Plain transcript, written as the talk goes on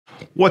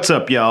What's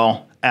up,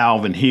 y'all?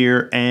 Alvin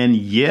here, and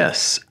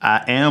yes,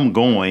 I am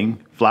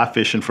going fly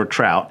fishing for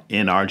trout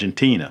in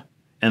Argentina.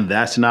 And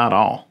that's not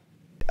all.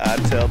 I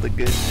tell the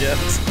good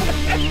jokes.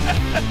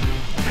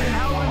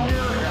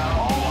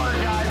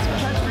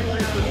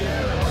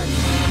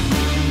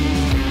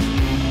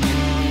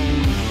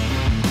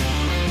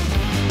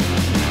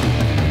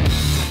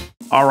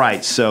 All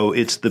right, so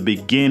it's the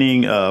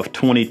beginning of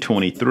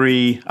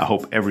 2023. I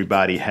hope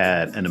everybody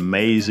had an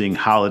amazing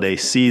holiday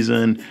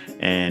season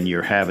and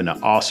you're having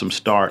an awesome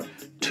start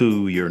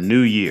to your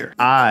new year.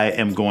 I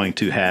am going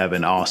to have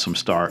an awesome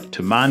start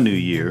to my new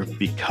year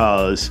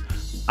because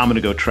I'm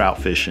gonna go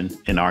trout fishing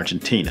in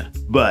Argentina.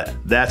 But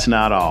that's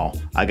not all.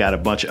 I got a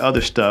bunch of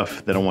other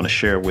stuff that I wanna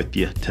share with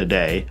you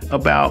today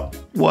about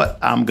what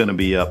I'm gonna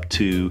be up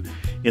to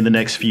in the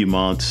next few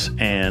months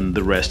and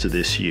the rest of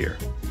this year.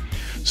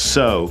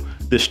 So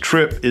this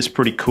trip is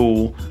pretty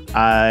cool.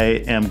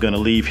 I am gonna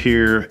leave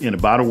here in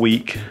about a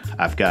week.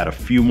 I've got a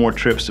few more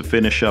trips to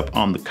finish up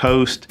on the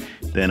coast.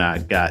 Then I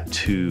got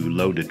to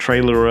load the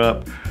trailer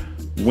up,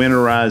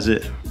 winterize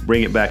it,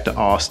 bring it back to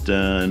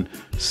Austin,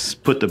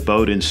 put the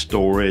boat in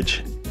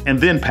storage, and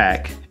then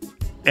pack,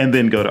 and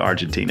then go to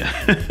Argentina.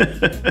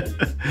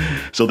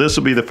 So this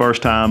will be the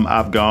first time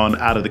I've gone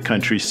out of the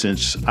country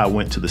since I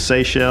went to the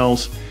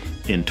Seychelles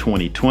in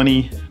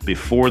 2020,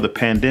 before the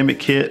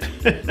pandemic hit.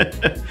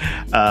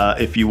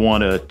 If you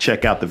want to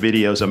check out the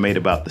videos I made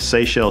about the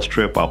Seychelles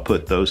trip, I'll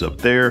put those up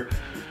there.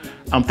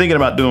 I'm thinking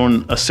about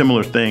doing a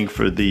similar thing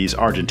for these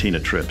Argentina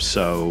trips,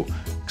 so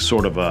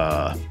sort of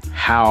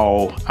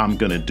how I'm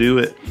gonna do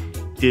it.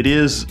 It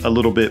is a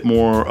little bit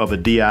more of a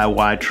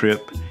DIY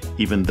trip,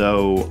 even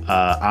though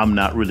I'm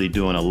not really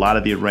doing a lot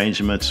of the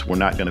arrangements. We're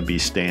not gonna be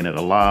staying at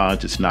a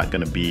lodge. It's not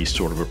gonna be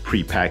sort of a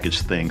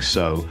pre-packaged thing,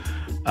 so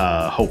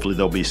hopefully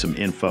there'll be some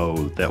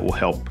info that will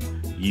help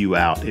you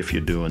out if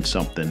you're doing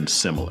something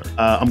similar.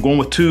 I'm going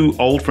with two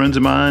old friends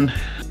of mine,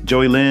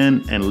 Joey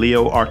Lynn and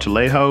Leo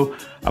Artelejo.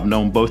 I've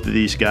known both of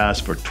these guys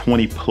for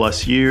 20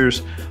 plus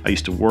years. I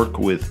used to work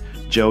with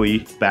Joey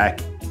back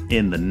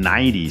in the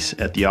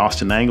 90s at the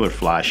Austin Angler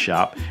Fly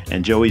Shop,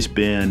 and Joey's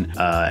been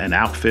an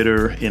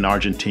outfitter in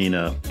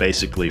Argentina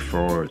basically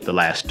for the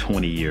last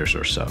 20 years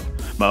or so.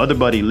 My other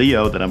buddy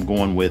Leo that I'm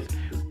going with,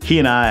 he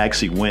and I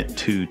actually went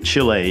to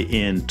Chile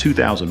in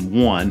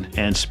 2001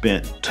 and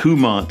spent 2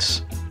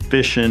 months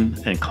fishing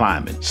and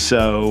climbing.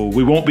 So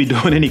we won't be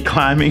doing any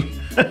climbing.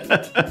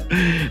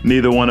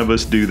 Neither one of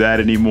us do that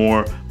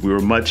anymore. We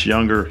were much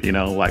younger, you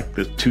know, like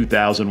the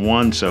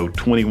 2001, so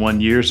 21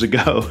 years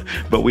ago.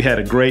 But we had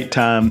a great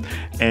time,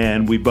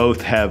 and we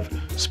both have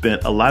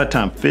spent a lot of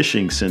time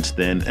fishing since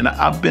then. And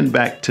I've been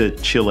back to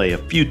Chile a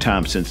few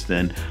times since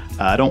then.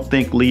 I don't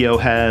think Leo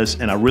has,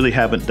 and I really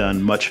haven't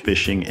done much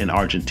fishing in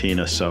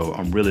Argentina, so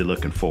I'm really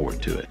looking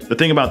forward to it. The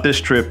thing about this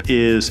trip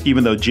is,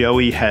 even though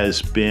Joey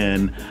has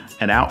been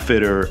an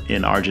outfitter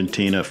in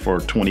Argentina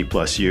for 20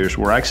 plus years,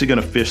 we're actually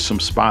gonna fish some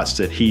spots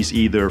that he's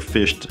either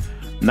fished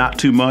not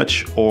too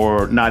much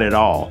or not at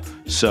all.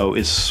 So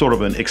it's sort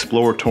of an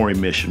exploratory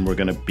mission. We're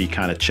gonna be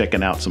kind of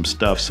checking out some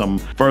stuff, some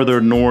further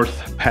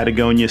north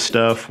Patagonia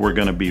stuff. We're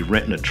gonna be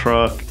renting a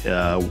truck.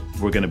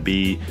 We're gonna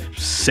be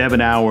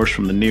 7 hours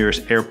from the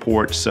nearest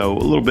airport. So a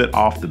little bit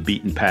off the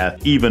beaten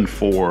path, even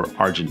for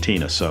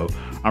Argentina. So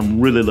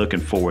I'm really looking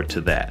forward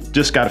to that.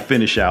 Just gotta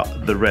finish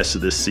out the rest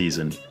of this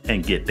season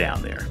and get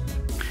down there.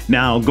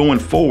 Now, going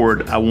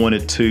forward, I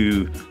wanted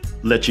to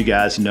let you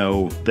guys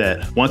know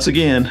that once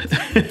again,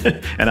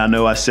 and I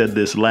know I said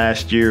this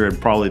last year and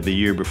probably the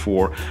year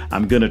before,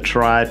 I'm gonna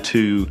try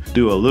to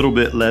do a little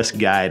bit less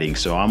guiding.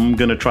 So I'm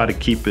gonna try to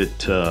keep it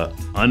to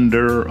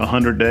under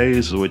 100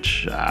 days,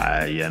 which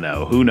you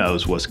know, who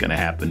knows what's gonna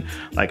happen.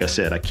 Like I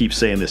said, I keep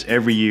saying this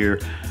every year,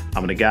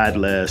 I'm gonna guide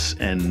less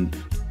and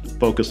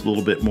focus a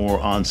little bit more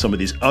on some of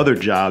these other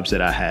jobs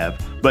that I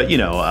have. But you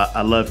know,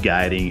 I love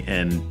guiding,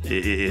 and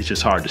it's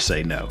just hard to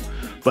say no.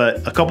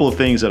 But a couple of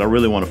things that I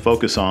really want to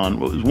focus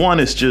on, one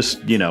is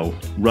just, you know,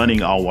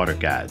 running all water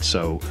guides.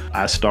 So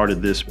I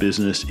started this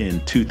business in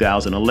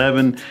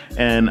 2011,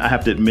 and I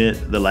have to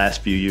admit the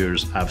last few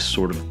years I've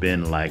sort of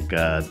been like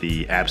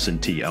the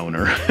absentee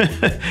owner.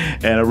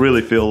 And I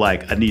really feel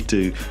like I need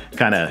to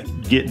kind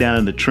of get down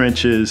in the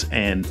trenches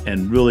and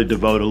really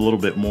devote a little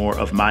bit more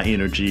of my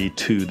energy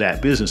to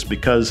that business,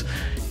 because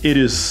it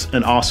is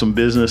an awesome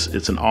business,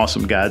 it's an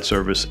awesome guide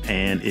service,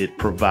 and it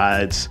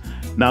provides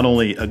not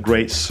only a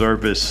great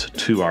service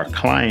to our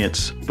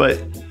clients, but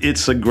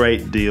it's a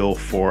great deal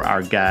for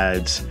our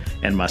guides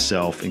and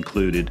myself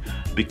included,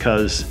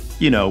 because,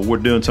 you know, we're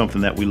doing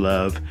something that we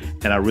love,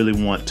 and I really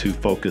want to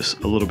focus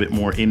a little bit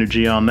more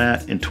energy on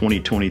that in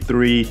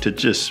 2023 to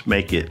just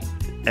make it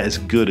as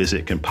good as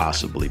it can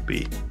possibly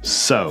be.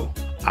 So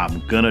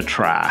I'm gonna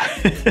try.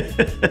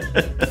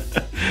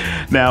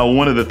 Now,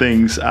 one of the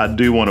things I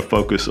do want to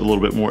focus a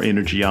little bit more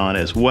energy on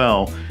as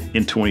well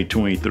in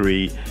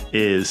 2023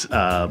 is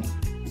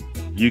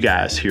you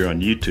guys here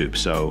on YouTube.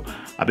 So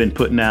I've been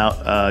putting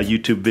out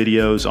YouTube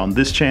videos on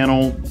this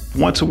channel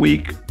once a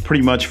week,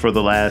 pretty much for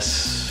the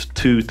last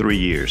 2-3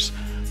 years.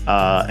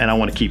 and I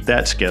want to keep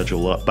that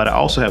schedule up. But I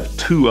also have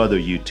 2 other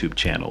YouTube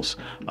channels.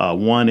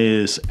 One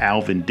is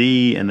Alvin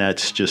D, and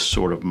that's just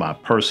sort of my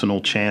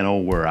personal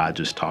channel where I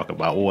just talk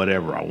about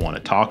whatever I want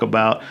to talk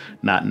about,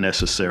 not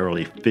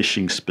necessarily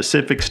fishing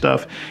specific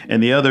stuff.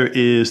 And the other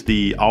is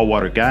the All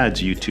Water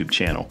Guides YouTube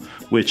channel,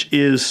 which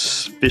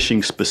is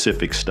fishing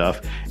specific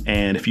stuff.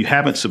 And if you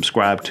haven't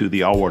subscribed to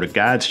the All Water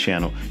Guides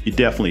channel, you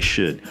definitely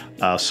should.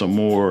 Some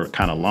more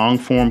kind of long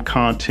form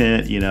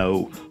content, you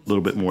know, a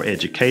little bit more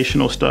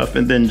educational stuff,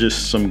 and then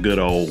just some good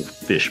old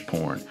fish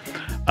porn.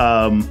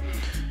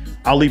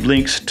 I'll leave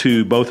links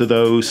to both of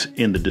those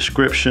in the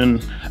description.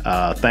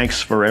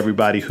 Thanks for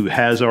everybody who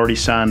has already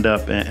signed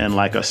up. And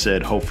like I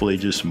said, hopefully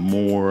just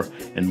more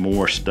and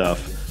more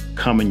stuff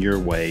coming your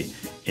way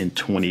in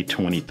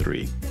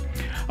 2023.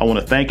 I want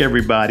to thank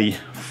everybody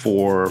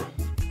for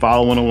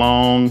following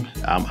along.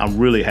 I'm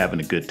really having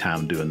a good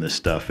time doing this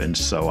stuff. And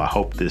so I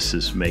hope this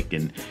is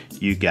making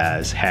you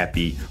guys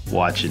happy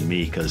watching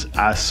me, because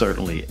I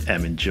certainly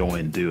am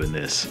enjoying doing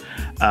this.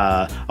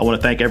 I want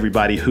to thank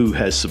everybody who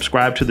has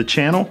subscribed to the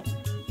channel.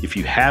 If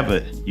you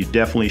haven't, you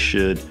definitely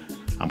should.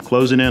 I'm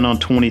closing in on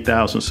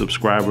 20,000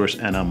 subscribers,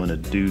 and I'm gonna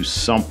do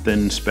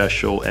something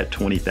special at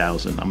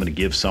 20,000. I'm gonna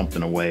give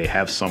something away,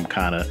 have some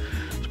kind of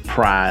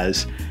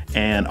prize,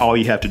 and all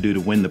you have to do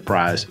to win the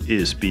prize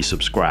is be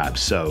subscribed.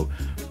 So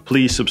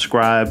please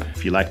subscribe.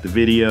 If you like the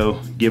video,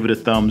 give it a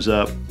thumbs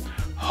up.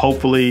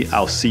 Hopefully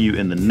I'll see you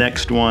in the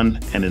next one,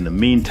 and in the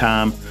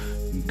meantime,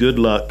 good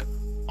luck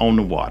on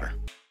the water.